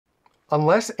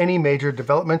Unless any major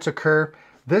developments occur,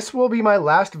 this will be my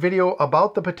last video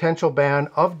about the potential ban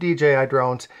of DJI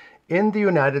drones in the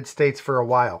United States for a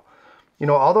while. You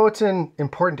know, although it's an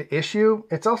important issue,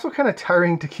 it's also kind of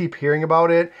tiring to keep hearing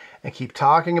about it and keep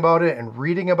talking about it and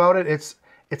reading about it. It's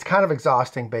kind of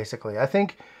exhausting, basically. I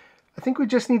think we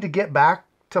just need to get back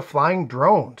to flying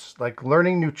drones, like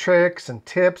learning new tricks and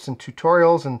tips and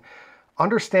tutorials, and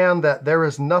understand that there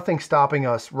is nothing stopping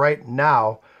us right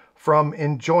now from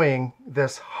enjoying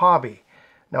this hobby.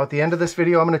 Now, at the end of this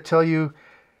video, I'm going to tell you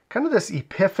kind of this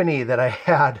epiphany that I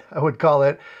had, I would call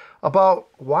it, about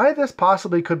why this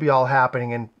possibly could be all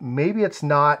happening, and maybe it's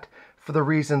not for the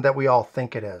reason that we all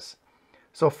think it is.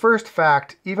 So first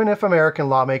fact, even if American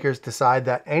lawmakers decide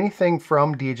that anything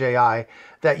from DJI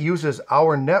that uses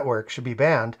our network should be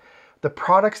banned, the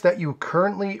products that you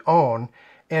currently own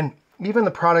and even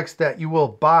the products that you will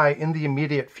buy in the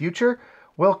immediate future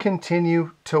will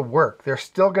continue to work. They're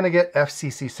still going to get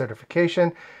FCC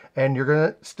certification, and you're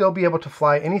going to still be able to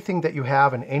fly anything that you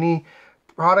have, and any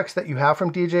products that you have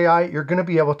from DJI, you're going to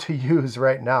be able to use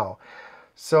right now.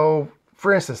 So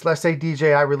for instance, let's say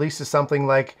DJI releases something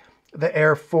like the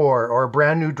Air 4 or a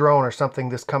brand new drone or something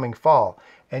this coming fall,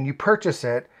 and you purchase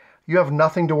it, you have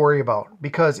nothing to worry about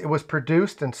because it was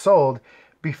produced and sold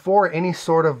before any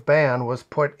sort of ban was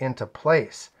put into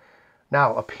place.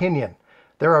 Now, opinion.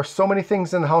 There are so many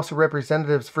things in the House of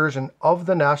Representatives version of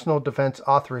the National Defense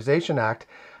Authorization Act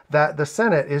that the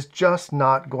Senate is just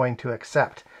not going to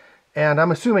accept. And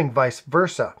I'm assuming vice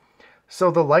versa. So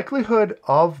the likelihood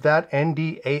of that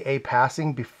NDAA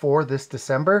passing before this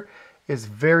December is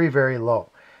very, very low.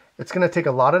 It's going to take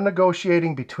a lot of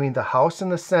negotiating between the House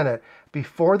and the Senate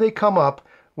before they come up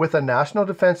with a National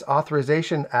Defense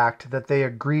Authorization Act that they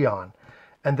agree on.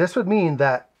 And this would mean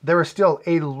that there is still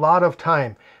a lot of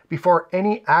time before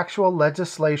any actual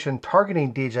legislation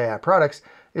targeting DJI products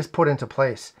is put into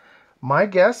place. My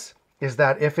guess is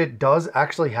that if it does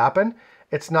actually happen,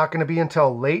 it's not going to be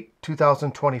until late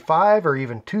 2025 or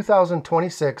even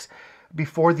 2026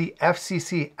 before the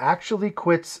FCC actually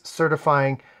quits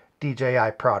certifying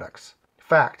DJI products.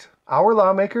 Fact, our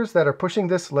lawmakers that are pushing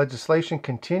this legislation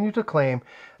continue to claim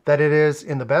that it is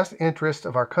in the best interest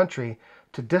of our country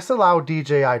to disallow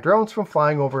DJI drones from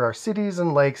flying over our cities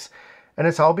and lakes, and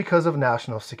it's all because of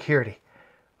national security.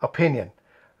 Opinion.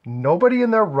 Nobody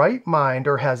in their right mind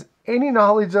or has any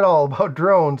knowledge at all about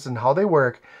drones and how they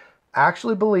work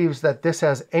actually believes that this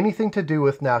has anything to do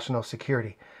with national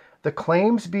security. The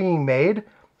claims being made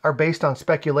are based on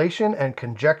speculation and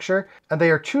conjecture, and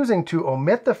they are choosing to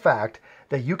omit the fact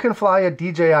that you can fly a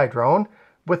DJI drone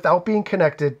without being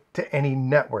connected to any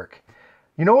network.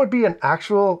 You know what would be an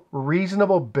actual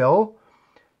reasonable bill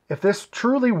if this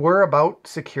truly were about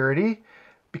security?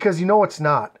 Because you know it's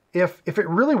not. If it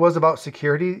really was about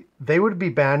security, they would be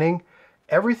banning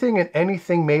everything and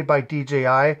anything made by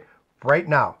DJI right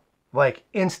now, like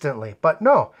instantly. But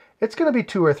no, it's going to be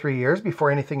 2 or 3 years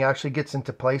before anything actually gets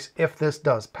into place if this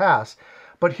does pass.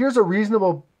 But here's a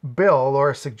reasonable bill or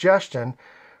a suggestion.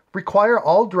 Require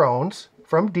all drones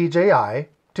from DJI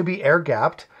to be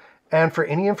air-gapped, and for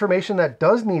any information that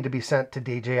does need to be sent to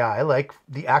DJI, like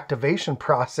the activation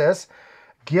process,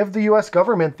 give the US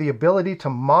government the ability to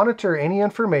monitor any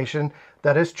information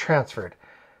that is transferred.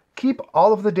 Keep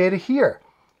all of the data here.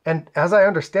 And as I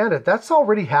understand it, that's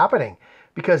already happening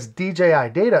because DJI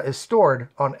data is stored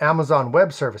on Amazon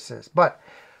Web Services. But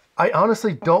I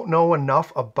honestly don't know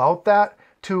enough about that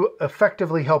to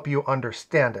effectively help you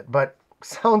understand it. But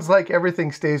sounds like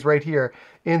everything stays right here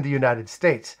in the United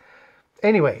States.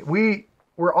 Anyway,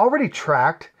 we're already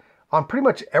tracked on pretty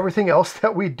much everything else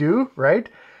that we do, right?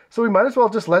 So we might as well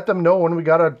just let them know when we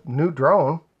got a new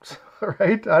drone,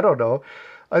 right? I don't know.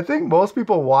 I think most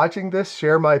people watching this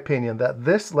share my opinion that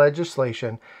this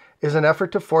legislation is an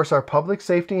effort to force our public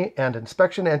safety and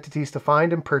inspection entities to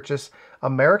find and purchase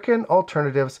American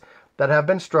alternatives that have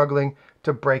been struggling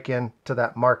to break into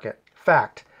that market.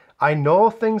 Fact, I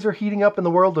know things are heating up in the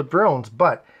world of drones,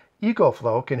 but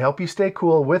EcoFlow can help you stay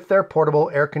cool with their portable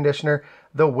air conditioner,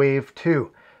 the Wave 2.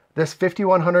 This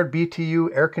 5100 BTU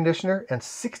air conditioner and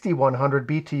 6100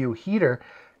 BTU heater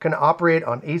can operate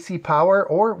on AC power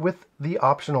or with the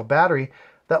optional battery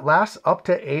that lasts up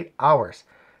to 8 hours.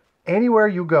 Anywhere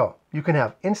you go, you can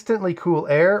have instantly cool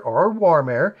air or warm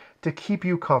air to keep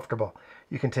you comfortable.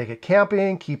 You can take it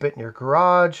camping, keep it in your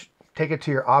garage, take it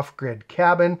to your off-grid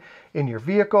cabin, in your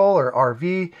vehicle or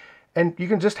RV, and you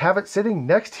can just have it sitting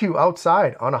next to you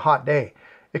outside on a hot day.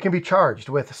 It can be charged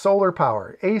with solar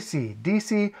power, AC,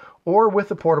 DC, or with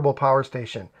a portable power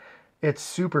station. It's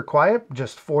super quiet,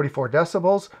 just 44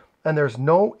 decibels, and there's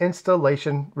no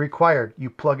installation required. You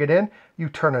plug it in, you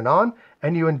turn it on,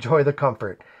 and you enjoy the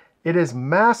comfort. It is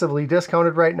massively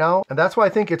discounted right now, and that's why I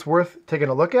think it's worth taking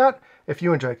a look at if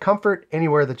you enjoy comfort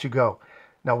anywhere that you go.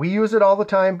 Now, we use it all the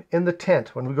time in the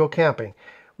tent when we go camping.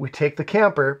 We take the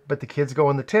camper, but the kids go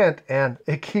in the tent, and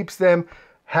it keeps them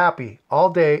happy all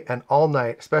day and all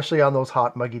night, especially on those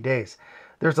hot, muggy days.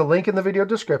 There's a link in the video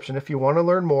description if you want to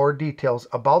learn more details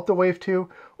about the Wave 2,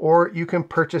 or you can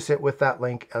purchase it with that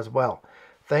link as well.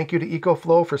 Thank you to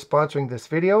EcoFlow for sponsoring this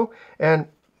video, and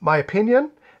my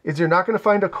opinion is you're not going to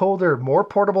find a colder, more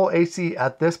portable AC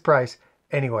at this price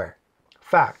anywhere.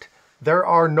 Fact, there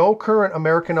are no current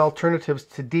American alternatives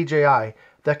to DJI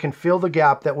that can fill the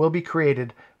gap that will be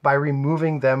created by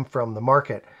removing them from the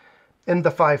market. In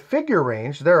the 5-figure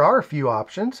range, there are a few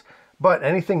options, but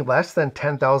anything less than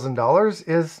 $10,000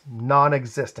 is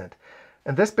non-existent.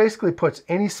 And this basically puts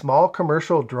any small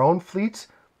commercial drone fleets,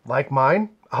 like mine,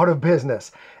 out of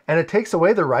business. And it takes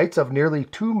away the rights of nearly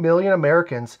 2 million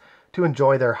Americans to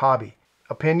enjoy their hobby.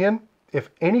 Opinion, if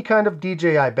any kind of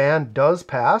DJI ban does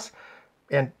pass,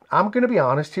 and I'm going to be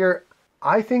honest here,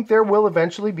 I think there will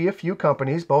eventually be a few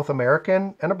companies, both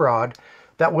American and abroad,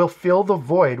 that will fill the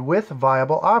void with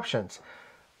viable options.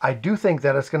 I do think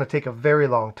that it's going to take a very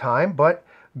long time, but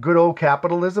good old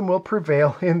capitalism will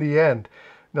prevail in the end.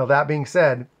 Now, that being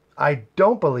said, I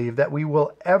don't believe that we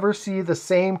will ever see the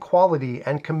same quality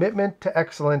and commitment to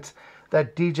excellence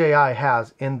that DJI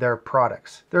has in their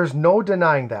products. There's no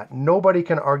denying that. Nobody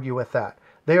can argue with that.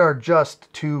 They are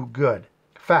just too good.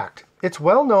 Fact, it's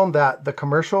well known that the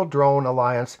Commercial Drone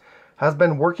Alliance has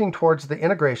been working towards the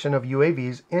integration of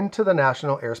UAVs into the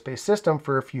National Airspace System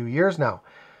for a few years now.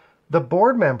 The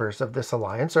board members of this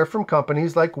alliance are from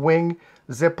companies like Wing,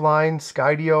 Zipline,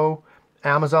 Skydio,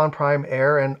 Amazon Prime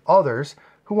Air, and others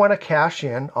who want to cash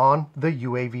in on the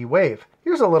UAV wave.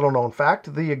 Here's a little known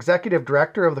fact. The executive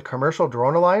director of the Commercial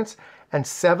Drone Alliance and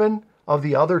 7 of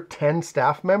the other 10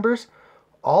 staff members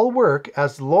all work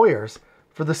as lawyers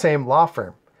for the same law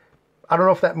firm. I don't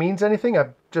know if that means anything.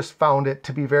 I've just found it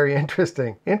to be very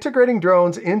interesting. Integrating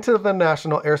drones into the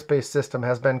National Airspace System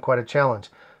has been quite a challenge,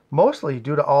 mostly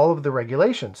due to all of the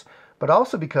regulations, but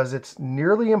also because it's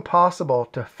nearly impossible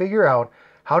to figure out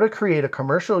how to create a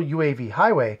commercial UAV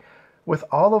highway with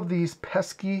all of these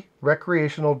pesky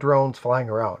recreational drones flying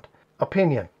around.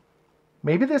 Opinion,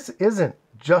 maybe this isn't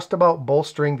just about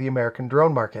bolstering the American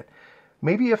drone market.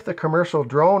 Maybe if the Commercial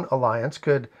Drone Alliance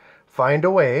could find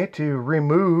a way to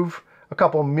remove a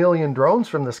couple million drones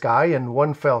from the sky in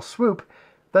one fell swoop,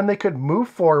 then they could move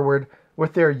forward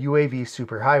with their UAV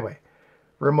superhighway.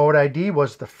 Remote ID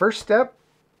was the first step.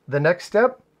 The next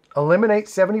step, eliminate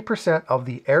 70% of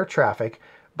the air traffic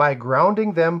by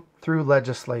grounding them through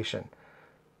legislation.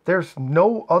 There's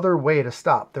no other way to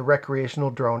stop the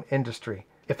recreational drone industry.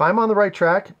 If I'm on the right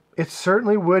track, it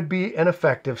certainly would be an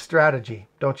effective strategy,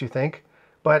 don't you think?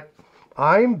 But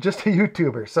I'm just a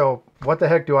YouTuber, so what the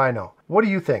heck do I know? What do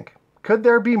you think? Could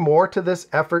there be more to this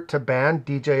effort to ban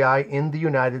DJI in the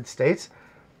United States?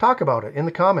 Talk about it in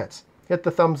the comments. Hit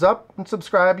the thumbs up and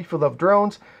subscribe if you love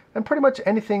drones and pretty much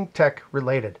anything tech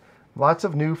related. Lots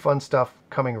of new fun stuff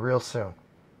coming real soon.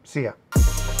 See ya.